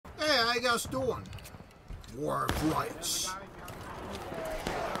How you guys doing? War of rights.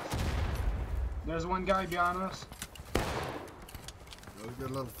 There's one guy behind us. We got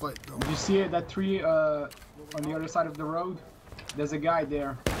a little fight going. Did you see it? That tree on the other side of the road? There's a guy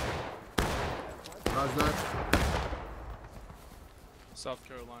there. How's that? South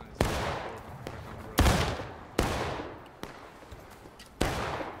Carolina is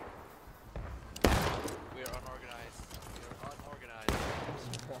We are unorganized. We are unorganized.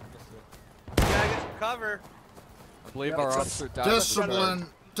 We gotta get some cover. I believe our officer died. Discipline.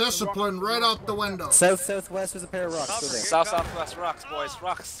 Discipline right out the window. Southwest was a pair of rocks. Go there. Southwest rocks, boys.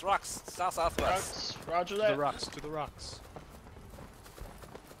 Rocks. Southwest. Roger To that. the rocks, to the rocks.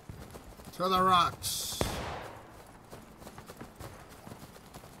 To the rocks.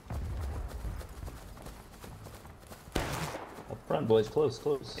 Up front, boys. Close.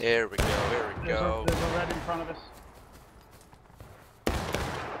 Here we go. There's a red in front of us.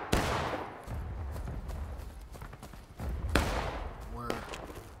 Where? I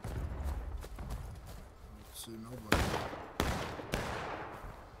don't see nobody.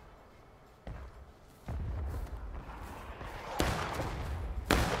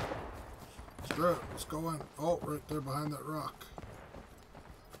 Straight. Let's go in. Oh, right there behind that rock.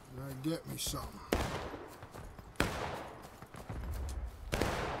 You gotta get me something.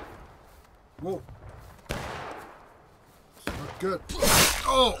 Whoa. It's not good.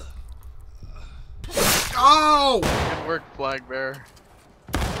 Oh! Oh! Good work, Flag Bearer.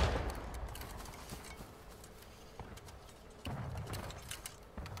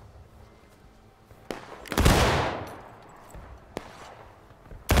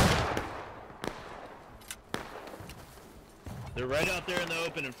 They're right out there in the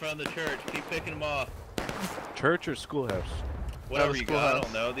open in front of the church. Keep picking them off. Church or schoolhouse? Whatever you got, I schoolhouse.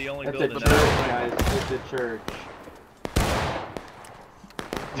 don't know. The only It's a building church, now. guys. It's a church.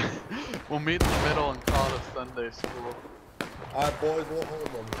 We'll meet in the middle and call it a Sunday school. Alright, boys, we'll hold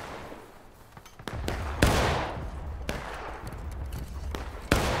them.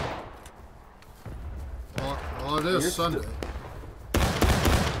 Oh, it is Sunday.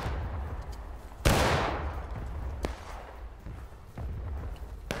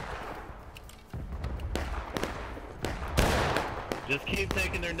 Just keep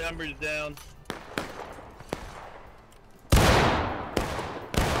taking their numbers down.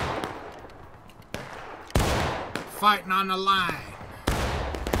 Fighting on the line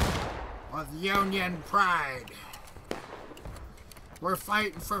with Union pride. We're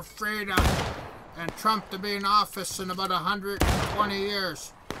fighting for freedom and Trump to be in office in about 120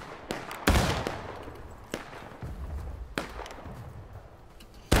 years.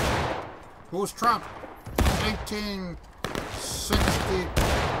 Who's Trump?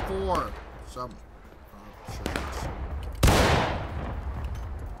 1864. Some. Oh, shit.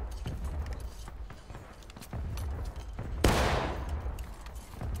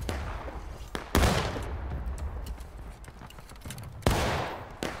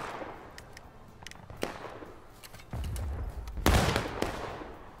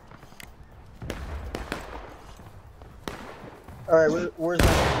 All right, where's my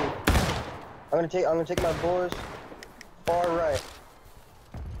dude? I'm gonna take my boys far right.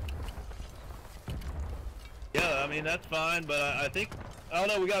 Yeah, I mean that's fine, but I think I don't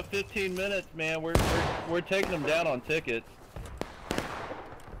know. We got 15 minutes, man. We're taking them down on tickets.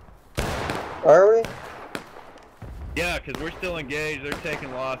 Are we? Yeah, because we're still engaged. They're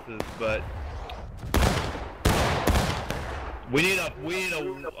taking losses, but we need a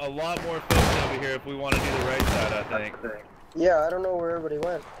lot more folks over here if we want to do the right side. I think. Yeah, I don't know where everybody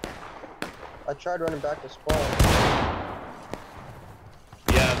went. I tried running back to spawn.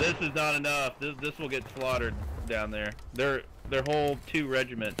 Yeah, this is not enough. This will get slaughtered down there. Their whole 2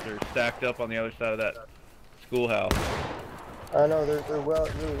 regiments are stacked up on the other side of that schoolhouse. I know they're well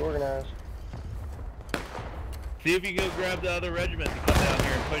really organized. See if you can go grab the other regiment to come down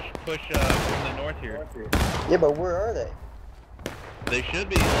here and push from the north here. Yeah, but where are they? They should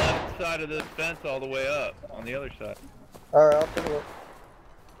be left side of this fence all the way up on the other side. All right, I'll take a look.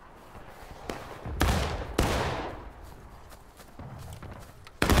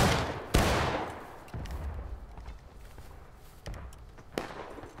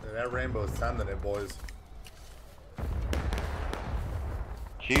 Yeah, that rainbow's sending it, boys.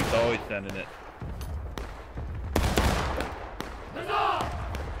 Chief's always sending it.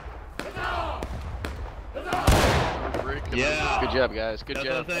 Yeah. Good job, guys. Good That's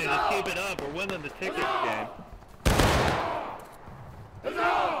job. what I'm saying. Just keep it up. We're winning the tickets game.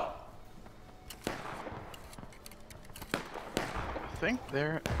 I think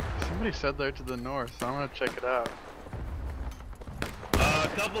somebody said they're to the north, so I'm gonna check it out.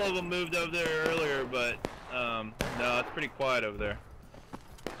 couple of them moved over there earlier, but no, it's pretty quiet over there.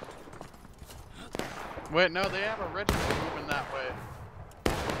 Wait, no, they have a regiment moving that way.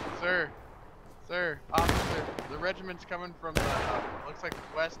 Sir, officer, the regiment's coming from the, looks like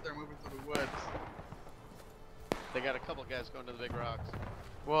west, they're moving to the woods. They got a couple guys going to the big rocks.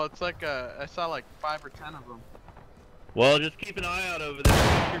 Well, it's like, I saw like 5 or 10 of them. Well, just keep an eye out over there.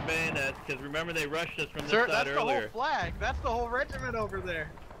 Fix your bayonets, because remember they rushed us from this Sir, side that's earlier. the whole flag. That's the whole regiment over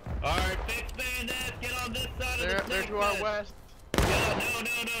there. Alright, fix bayonets. Get on this side They're of the snake to our fence. west.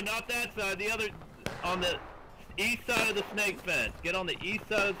 No, not that side. The other, on the east side of the snake fence. Get on the east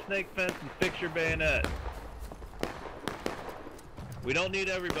side of the snake fence and fix your bayonet. We don't need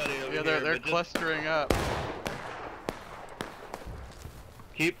everybody over here. Yeah, they're but just clustering up.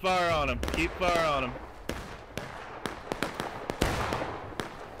 keep fire on them. Keep fire on them.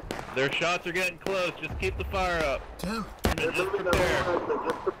 Their shots are getting close. Just keep the fire up. Damn. Just prepare.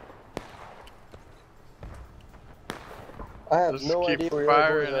 I have Just no keep idea where your boys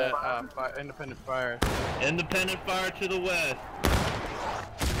firing are. at independent fire. Independent fire to the west.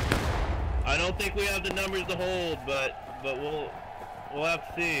 I don't think we have the numbers to hold, but we'll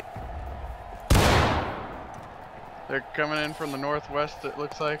have to see. They're coming in from the northwest, it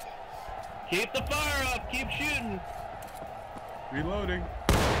looks like. Keep the fire up. Keep shooting. Reloading.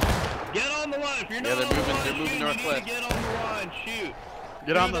 Get on the line. If you're Yeah, not they're on moving- the line, they're moving shoot. northwest. You need to get on the line. Shoot.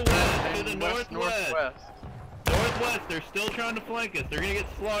 Get To on the west, fence to the and west, northwest. northwest. Northwest. They're still trying to flank us. They're gonna get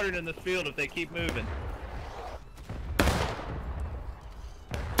slaughtered in this field if they keep moving.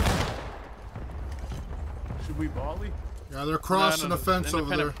 Should we volley? Yeah, they're crossing No, the fence over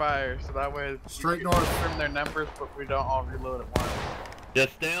there. Independent fire, so that way Straight we north. confirm their numbers, but we don't all reload at once.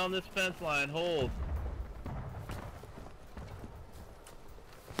 Just stay on this fence line. Hold.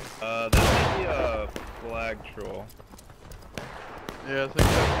 That might be a flag troll. Yeah, I think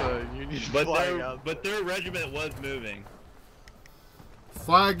that's a Union flag out But their regiment was moving.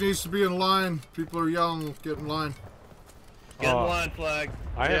 Flag needs to be in line. People are yelling, get in line. Get in line, flag.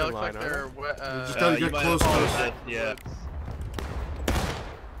 I yeah, have it a looks line, like they're just gotta you get might close have to to us. Yeah.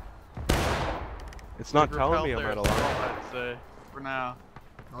 It's not telling me I'm their at a line. assault, I'd say, for now.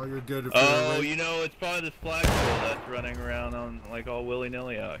 Oh, you're good if Oh, you're you know, it's probably this flag troll that's running around on like all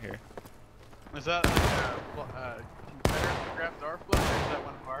willy-nilly out here. Is that like a Confederate craft our flag, or is that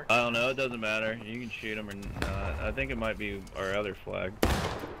one of our? I don't know. It doesn't matter. You can shoot them or not. I think it might be our other flag.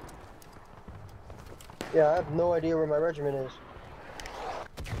 Yeah, I have no idea where my regiment is.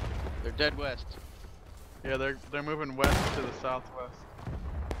 They're dead west. Yeah, they're moving west to the southwest.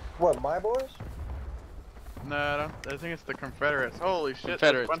 What, my boys? No, I think it's the Confederates. Holy shit, there's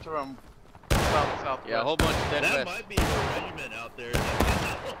a Confederates. bunch of them southwest. Yeah, a whole bunch dead That west. might be a regiment out there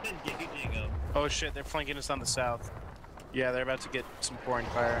that's engaging them. Oh shit, they're flanking us on the south. Yeah, they're about to get some pouring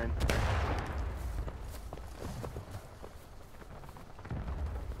fire in.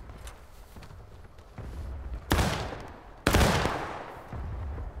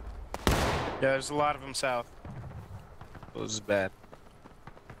 Yeah, there's a lot of them south. Oh, this is bad.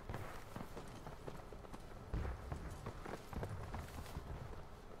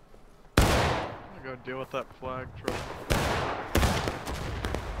 I'm gonna go deal with that flag troll.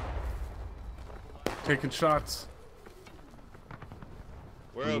 Taking shots.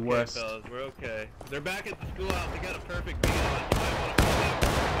 We're To the okay, west. fellas. We're okay. They're back at the schoolhouse. They got a perfect beat on. You might want to come back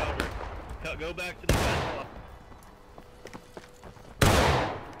for cover. Go back to the fence line.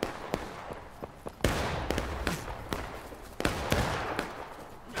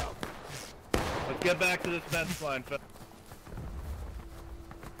 Let's get back to this fence line.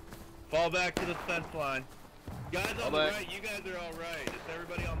 Fall back to the fence line. Guys on the right, you guys are all right. It's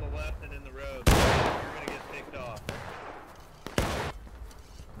everybody on the left and in the road. You're gonna get picked off.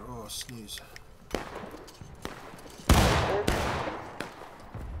 Oh, sneeze.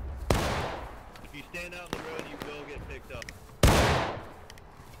 If you stand out in the road, you will get picked up.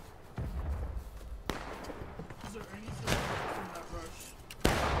 Is there any from that rush?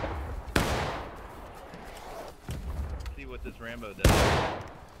 See what this Rambo does.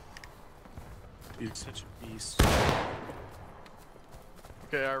 He's such a beast.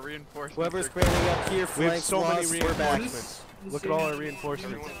 Okay, our reinforcements. Whoever's are- granting up here, We have flanks so many lost, we're back. reinforcements. Look at all our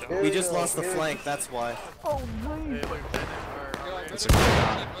reinforcements. We just lost the flank, that's why. Hey, Lieutenant, our That's a great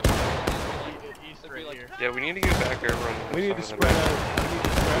shot. east right here. Yeah, we need to get back there. We need to spread out. We need to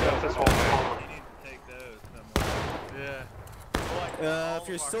spread out. This whole thing. You need to take those somewhere. Yeah. Well, If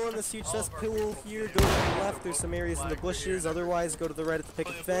you're still in the siege cesspool here, go to the left. There's some areas in the bushes. Otherwise, go to the right at the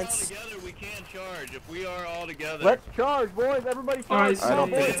picket fence. Together we can charge. If we are all together. Let's charge, boys. Everybody charge. I don't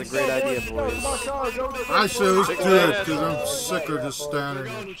think it's a great idea, boys. I say let's do it because I'm sick of just standing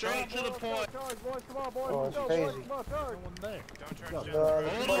here. Go straight to the point. Oh, it's crazy.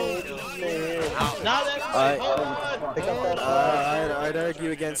 I'd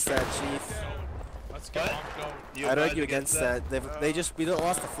argue against that, Chief. Let's go. I'd argue against that. We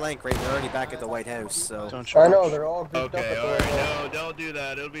lost the flank, right? They're already back at the White House, so. I know, they're all grouped Okay, up alright, at no, don't do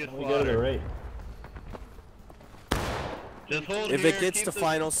that. It'll be a We go to the slaughter. right. Just hold If here, it gets keep to the-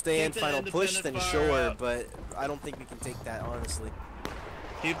 final stand, keep the final push, then independent fire sure, up. but I don't think we can take that, honestly.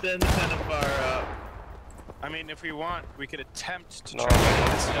 Keep the independent fire up. I mean, if we want, we could attempt to No, try to let's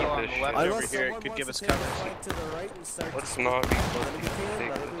get this hill keep on this the left shit. over Unless here. It someone could give wants us to take cover. the flank to the right and start Let's to not be then we can, take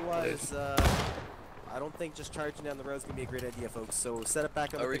but this otherwise, place. I don't think just charging down the road is gonna be a great idea, folks. So set it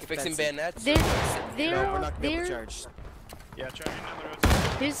back on Are the we picket fixing fence. bayonets? No, we're not gonna be able to charge. Yeah, charging down the road.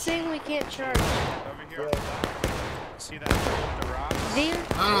 Who's saying we can't charge? Over here. See that hill, the rocks?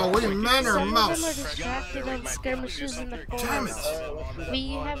 Oh, we men are Some of them are mouse. distracted on skirmishes in the Damn forest. it.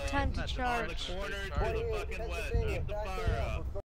 We have time to charge. Corner to the fucking west. Keep the fire up.